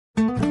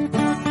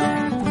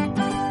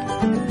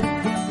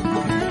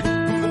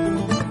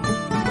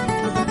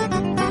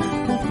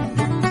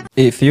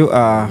If you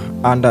are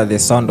under the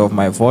sound of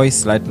my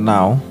voice right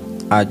now,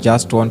 I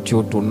just want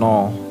you to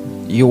know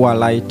your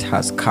light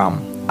has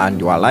come and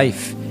your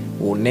life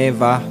will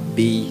never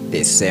be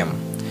the same.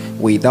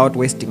 Without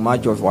wasting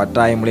much of our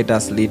time, let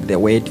us lead the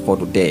word for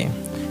today.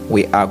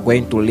 We are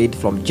going to read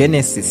from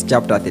Genesis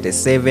chapter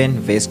 37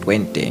 verse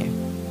 20.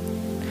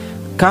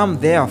 Come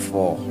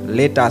therefore,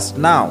 let us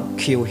now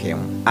kill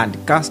him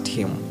and cast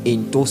him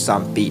into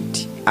some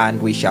pit,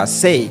 and we shall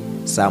say,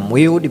 some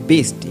wild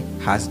beast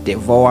has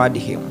devoured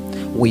him.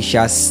 We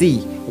shall see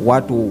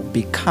what will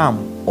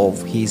become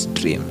of his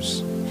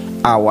dreams.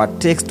 Our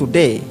text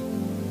today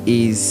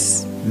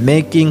is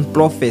Making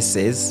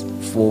Prophecies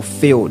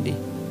Fulfilled,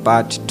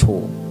 Part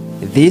 2.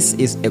 This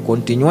is a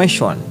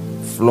continuation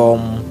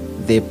from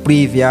the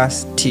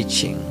previous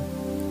teaching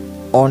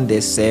on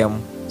the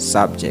same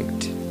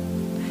subject.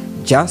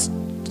 Just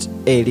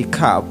a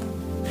recap,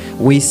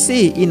 we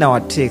see in our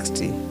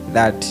text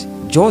that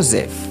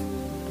Joseph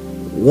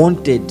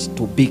wanted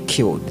to be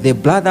killed. The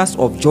brothers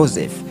of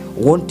Joseph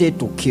wanted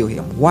to kill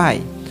him. Why?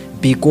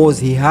 Because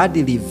he had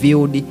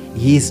revealed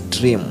his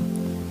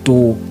dream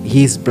to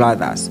his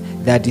brothers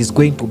that he's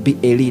going to be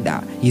a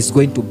leader, he's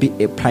going to be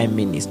a prime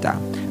minister.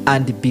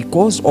 And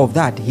because of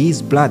that,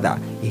 his brother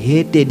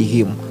hated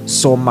him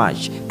so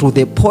much to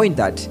the point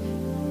that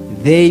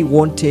they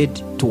wanted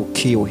to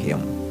kill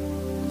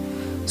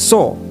him.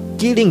 So,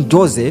 killing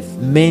Joseph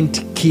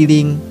meant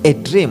killing a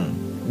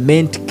dream,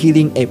 meant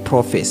killing a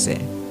prophecy.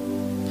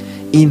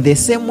 In the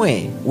same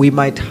way, we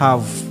might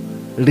have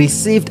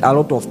received a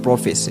lot of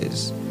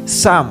prophecies,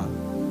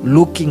 some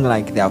looking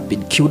like they have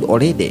been killed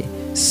already,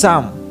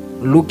 some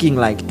looking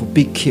like to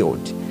be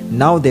killed.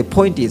 Now the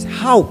point is,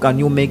 how can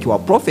you make your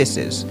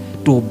prophecies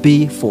to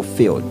be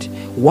fulfilled?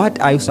 What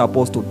are you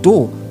supposed to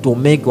do to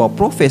make your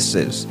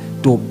prophecies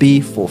to be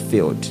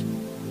fulfilled?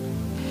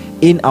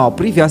 In our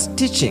previous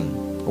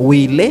teaching,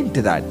 we learned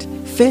that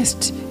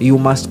first you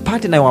must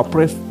partner your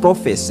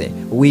prophecy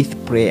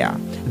with prayer.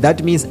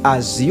 That means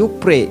as you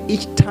pray,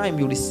 each time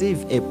you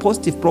receive a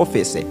positive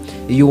prophecy,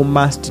 you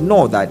must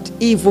know that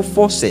evil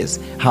forces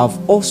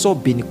have also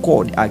been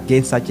called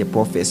against such a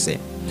prophecy.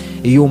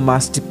 You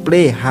must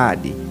pray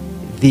hard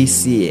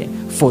this year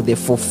for the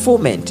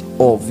fulfillment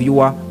of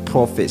your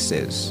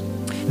prophecies.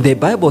 The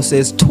Bible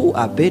says two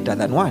are better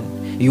than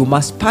one. You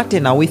must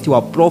partner with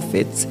your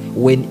prophets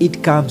when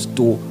it comes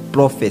to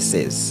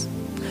prophecies.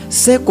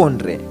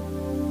 Secondly,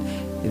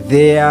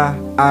 there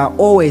are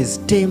always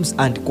terms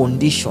and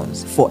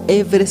conditions for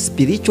every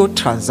spiritual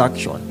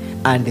transaction,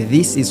 and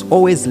this is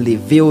always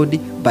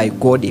revealed by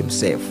God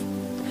himself.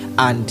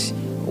 And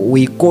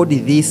we call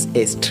this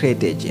a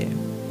strategy.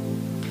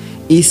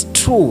 It's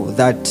true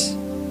that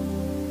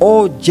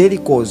all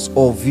Jerichos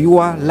of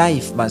your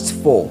life must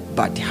fall,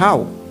 but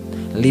how?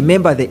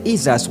 Remember, the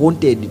Israelites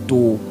wanted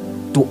to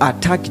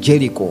attack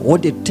Jericho,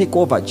 wanted to take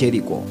over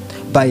Jericho.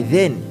 By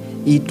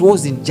then, it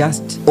wasn't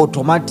just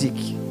automatic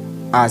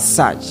as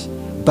such,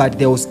 but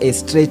there was a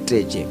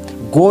strategy.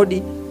 God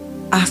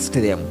asked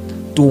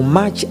them to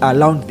march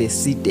around the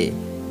city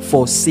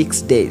for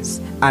 6 days,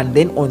 and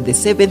then on the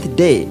 7th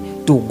day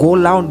to go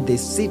around the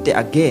city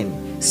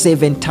again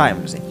 7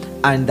 times,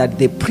 and that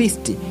the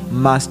priest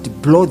must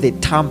blow the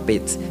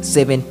trumpets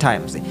 7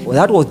 times. Well,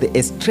 that was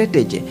the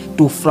strategy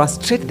to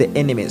frustrate the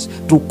enemies,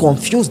 to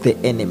confuse the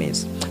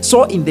enemies.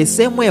 So in the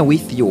same way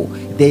with you,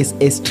 there's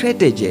a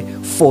strategy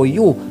for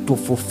you to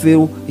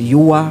fulfill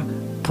your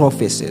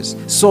prophecies.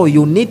 So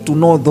you need to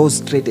know those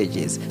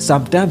strategies.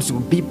 Sometimes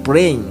you'll be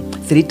praying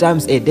 3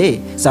 times a day.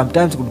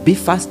 Sometimes it could be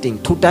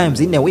fasting 2 times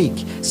in a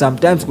week.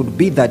 Sometimes it could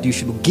be that you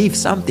should give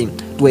something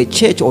to a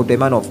church or the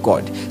man of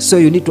God. So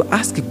you need to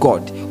ask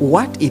God,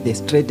 what is the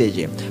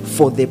strategy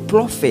for the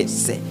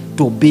prophecy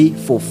to be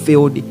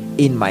fulfilled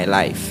in my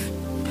life?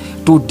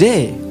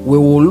 Today, we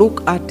will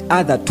look at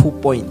other 2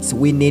 points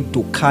we need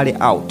to carry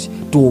out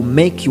to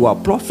make your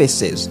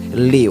prophecies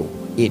real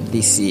in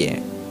this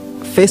year.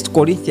 1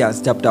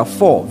 Corinthians chapter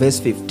 4 verse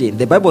 15.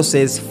 The Bible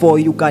says, for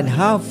you can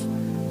have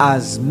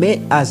as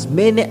many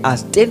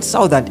as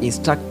 10,000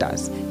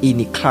 instructors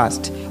in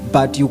Christ,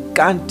 but you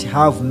can't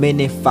have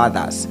many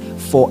fathers.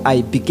 For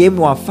I became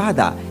your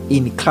father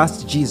in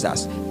Christ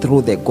Jesus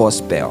through the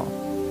gospel.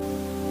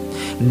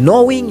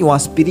 Knowing your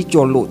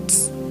spiritual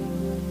roots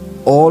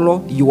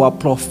or your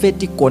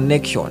prophetic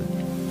connection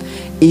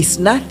is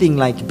nothing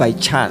like by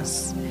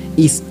chance.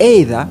 It's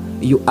either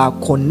you are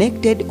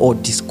connected or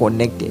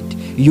disconnected.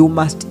 You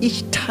must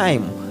each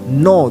time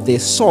know the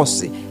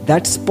source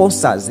that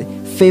sponsors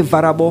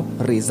favorable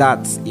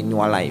results in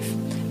your life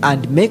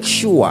and make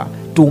sure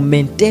to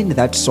maintain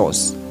that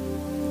source.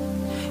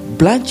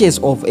 Branches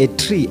of a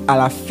tree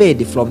are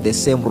fed from the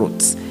same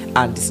roots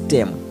and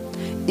stem.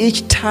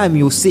 Each time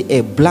you see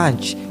a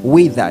branch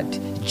withered,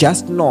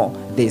 just know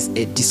there's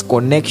a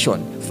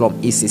disconnection from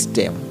its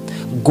stem.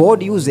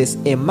 God uses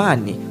a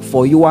man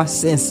for your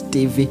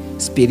sensitive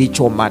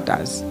spiritual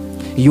matters.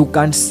 You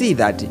can see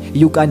that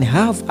you can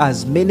have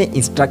as many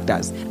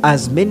instructors,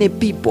 as many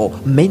people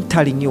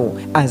mentoring you,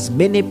 as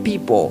many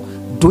people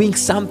doing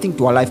something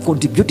to our life,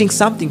 contributing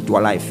something to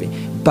our life.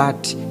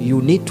 but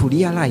you need to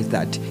realize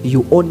that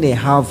you only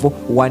have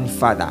one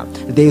Father.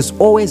 There's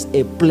always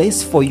a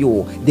place for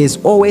you. There's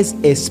always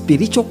a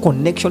spiritual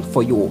connection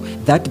for you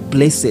that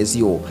blesses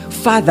you.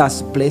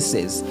 Father's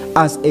blesses.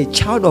 As a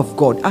child of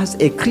God, as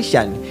a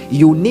Christian,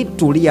 you need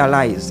to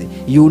realize,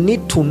 you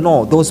need to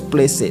know those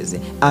places,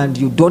 and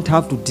you don't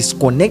have to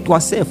disconnect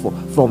yourself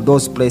from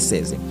those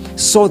places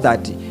so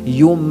that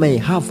you may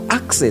have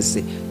access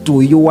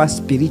to your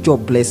spiritual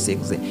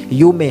blessings.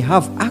 You may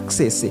have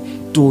access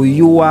to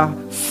your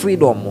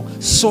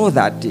freedom so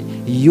that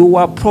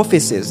your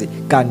prophecies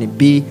can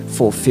be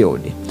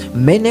fulfilled.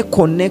 Many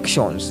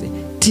connections,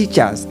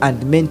 teachers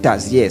and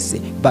mentors, yes,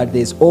 but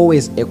there's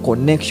always a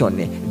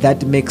connection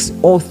that makes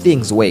all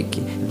things work.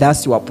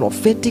 That's your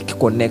prophetic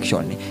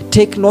connection.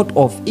 Take note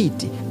of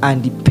it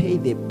and pay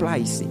the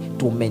price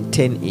to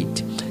maintain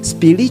it.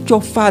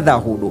 Spiritual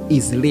fatherhood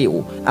is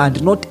real,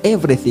 and not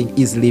everything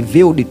is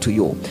revealed to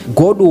you.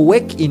 God will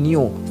work in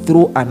you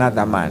through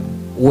another man.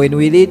 When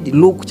we read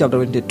Luke chapter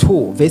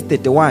 22 verse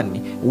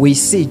 31, we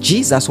see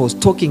Jesus was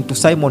talking to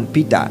Simon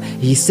Peter.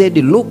 He said,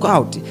 look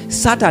out,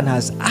 Satan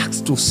has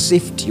asked to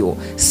sift you.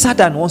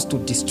 Satan wants to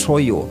destroy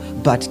you,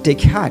 but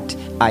take heart,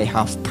 I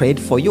have prayed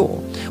for you.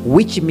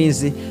 Which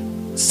means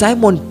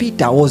Simon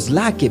Peter was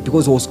lucky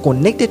because he was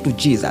connected to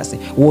Jesus,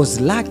 was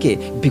lucky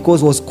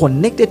because he was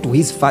connected to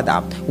his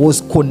father,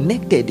 was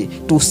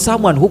connected to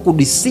someone who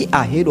could see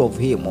ahead of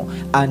him,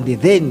 and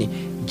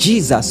then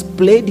Jesus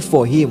played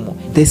for him.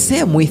 The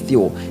same with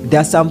you. There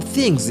are some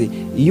things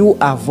you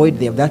avoid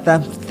them. There are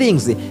some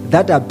things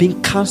that are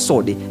being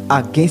cancelled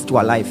against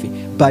your life,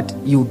 but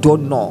you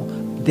don't know.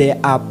 There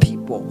are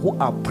people who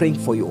are praying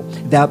for you.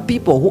 There are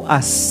people who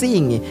are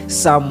seeing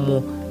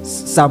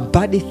some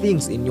bad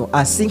things in you,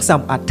 are seeing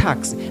some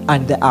attacks,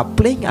 and they are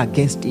playing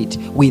against it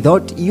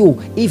without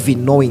you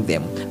even knowing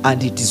them,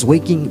 and it is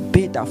working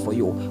better for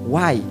you.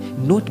 Why?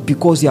 Not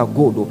because you are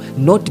good,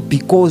 not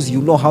because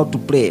you know how to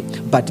pray,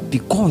 but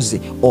because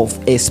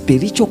of a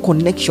spiritual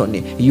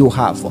connection you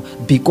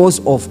have,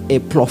 because of a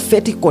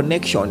prophetic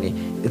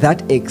connection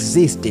that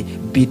exists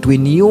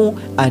between you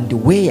and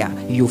where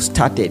you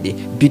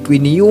started,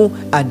 between you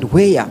and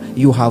where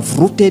you have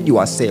rooted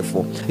yourself.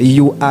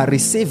 You are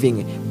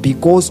receiving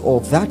because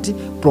of that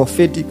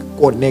prophetic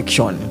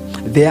connection.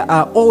 There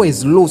are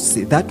always laws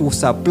that will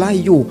supply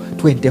you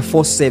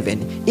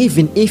 24/7,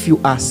 even if you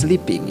are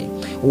sleeping.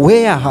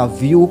 Where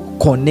have you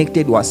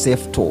connected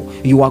yourself to?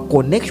 Your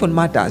connection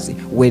matters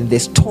when the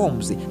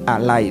storms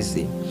arise.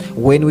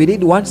 When we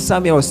read 1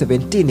 Samuel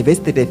 17 verse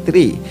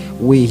 33,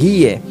 we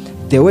hear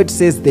the word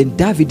says, then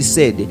David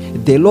said,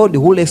 the Lord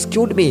who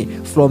rescued me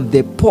from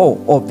the paw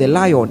of the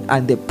lion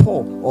and the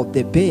paw of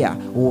the bear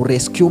will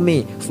rescue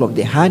me from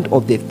the hand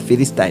of the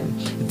Philistine.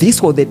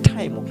 This was the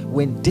time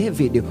when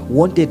David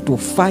wanted to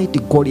fight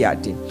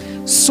Goliath.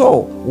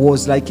 Saul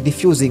was like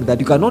refusing that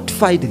you cannot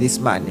fight this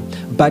man.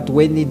 But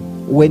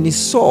when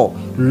Saul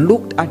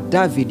looked at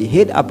David,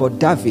 heard about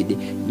David,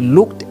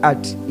 looked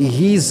at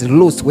his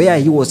roots, where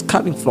he was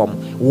coming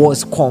from,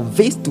 was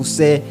convinced to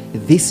say,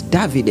 this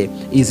David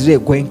is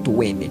really going to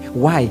win.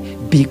 Why?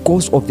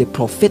 Because of the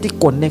prophetic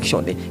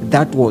connection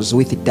that was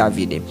with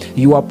David.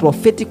 Your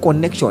prophetic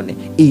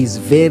connection is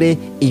very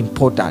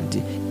important.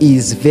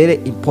 Is very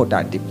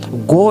important.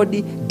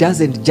 God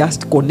doesn't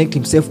just connect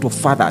himself to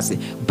fathers,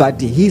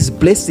 but his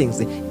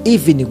blessings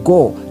even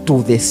go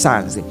to the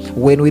sons.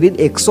 When we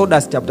read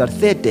Exodus chapter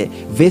 30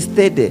 verse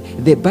 30,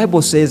 the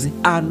Bible says,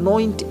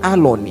 anoint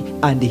Aaron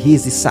and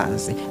his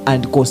sons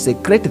and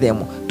consecrate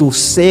them to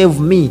serve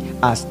me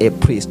as a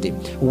priest.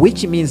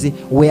 Which means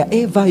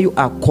wherever you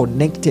are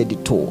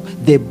connected to,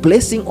 the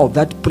blessing of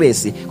that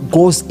place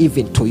goes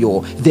even to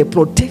you. The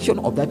protection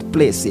of that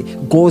place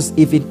goes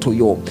even to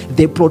you.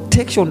 The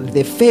protection,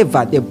 the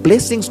favor, the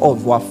blessings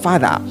of your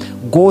father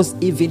goes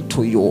even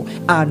to you.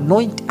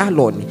 Anoint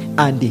Aaron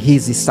and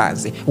his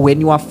sons. When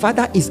your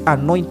father is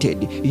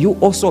anointed, you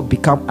also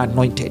become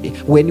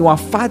anointed. When your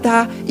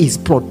father is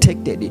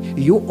protected,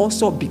 you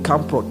also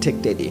become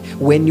protected.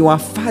 When your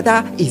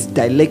father is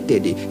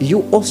directed,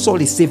 you also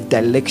receive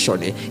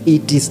direction.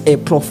 It is a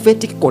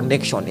prophetic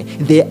connection.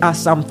 There are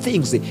some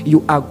things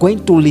you are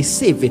going to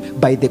receive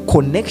by the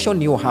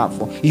connection you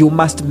have. You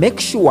must make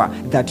sure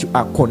that you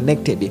are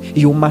connected.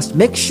 You must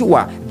make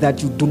sure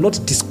that you do not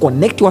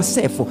disconnect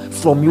yourself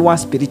from your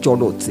spiritual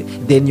roots.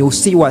 Then you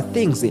see your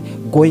things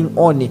going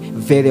on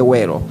very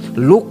well.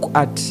 Look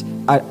at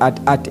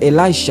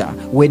Elisha.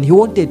 When he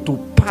wanted to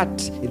part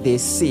the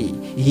sea,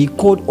 he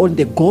called on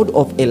the God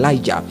of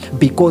Elijah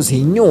because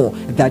he knew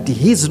that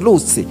his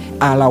roots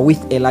are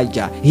with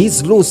Elijah.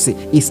 His roots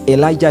is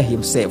Elijah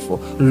himself.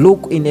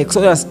 Look in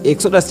Exodus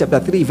chapter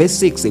 3 verse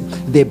 6.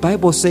 The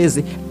Bible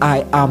says,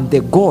 I am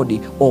the God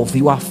of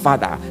your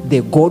father,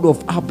 the God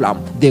of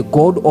Abraham, the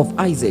God of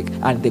Isaac,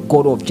 and the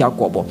God of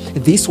Jacob.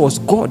 This was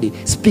God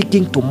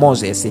speaking to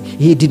Moses.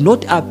 He did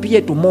not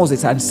appear to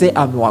Moses and say,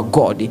 I'm your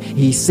God.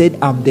 He said,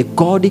 I'm the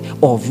God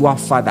of your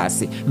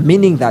fathers,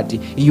 meaning that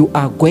you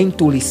are going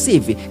to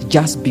receive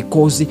just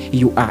because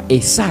you are a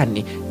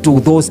son to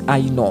those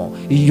I know.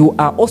 You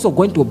are also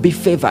going to be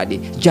favored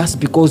just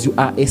because you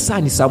are a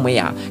son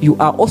somewhere. You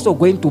are also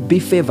going to be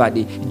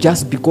favored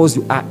just because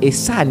you are a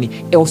son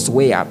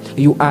elsewhere.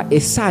 You are a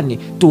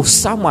son to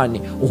someone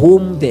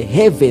whom the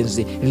heavens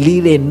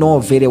really know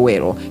very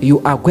well. You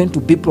are going to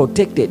be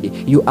protected.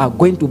 You are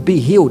going to be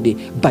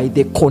healed by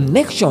the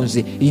connections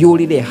you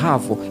really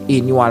have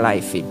in your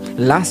life.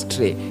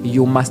 Lastly,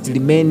 you must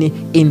remain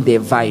in the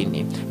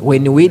vine.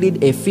 When we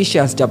read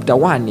Ephesians chapter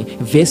 1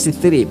 verse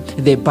 3,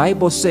 the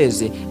Bible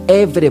says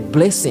every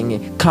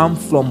blessing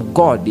comes from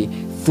God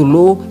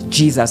through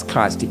Jesus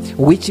Christ,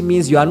 which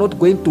means you are not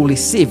going to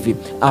receive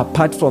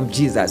apart from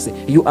Jesus.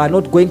 You are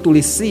not going to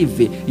receive,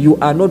 you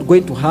are not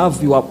going to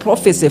have your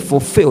prophecy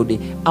fulfilled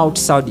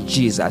outside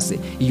Jesus.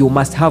 You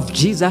must have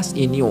Jesus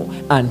in you,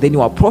 and then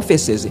your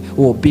prophecies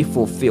will be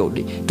fulfilled.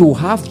 To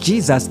have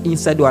Jesus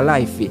inside your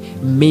life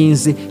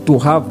means to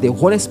have the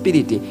Holy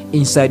Spirit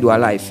inside your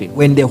life.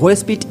 When the Holy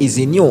Spirit is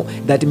in you,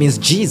 that means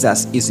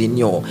Jesus is in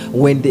you.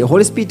 When the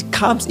Holy Spirit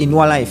comes in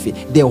your life,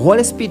 the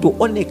Holy Spirit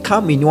will only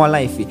come in your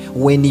life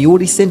when you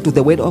listen to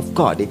the word of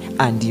God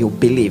and you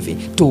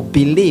believe. To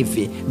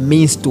believe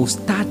means to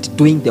start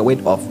doing the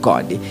word of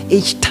God.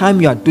 Each time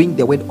you are doing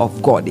the word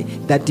of God,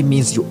 that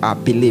means you are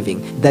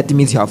believing. That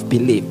means you have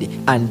believed,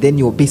 and then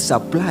you'll be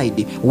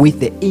supplied with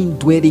the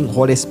indwelling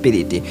Holy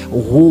Spirit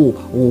who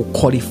will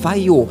qualify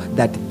you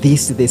that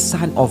this is the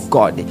Son of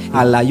God.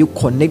 Allow you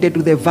connected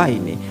to the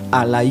vine.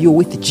 Allow you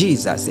with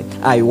Jesus.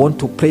 I want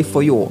to pray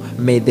for you.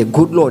 May the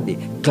good Lord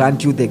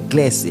grant you the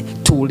grace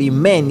to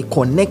remain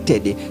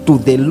connected to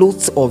the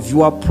roots of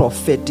your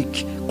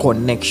prophetic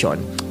connection.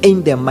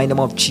 In the mighty name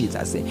of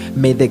Jesus,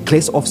 may the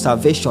grace of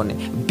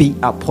salvation be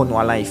upon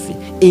your life.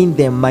 In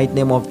the mighty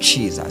name of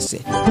Jesus.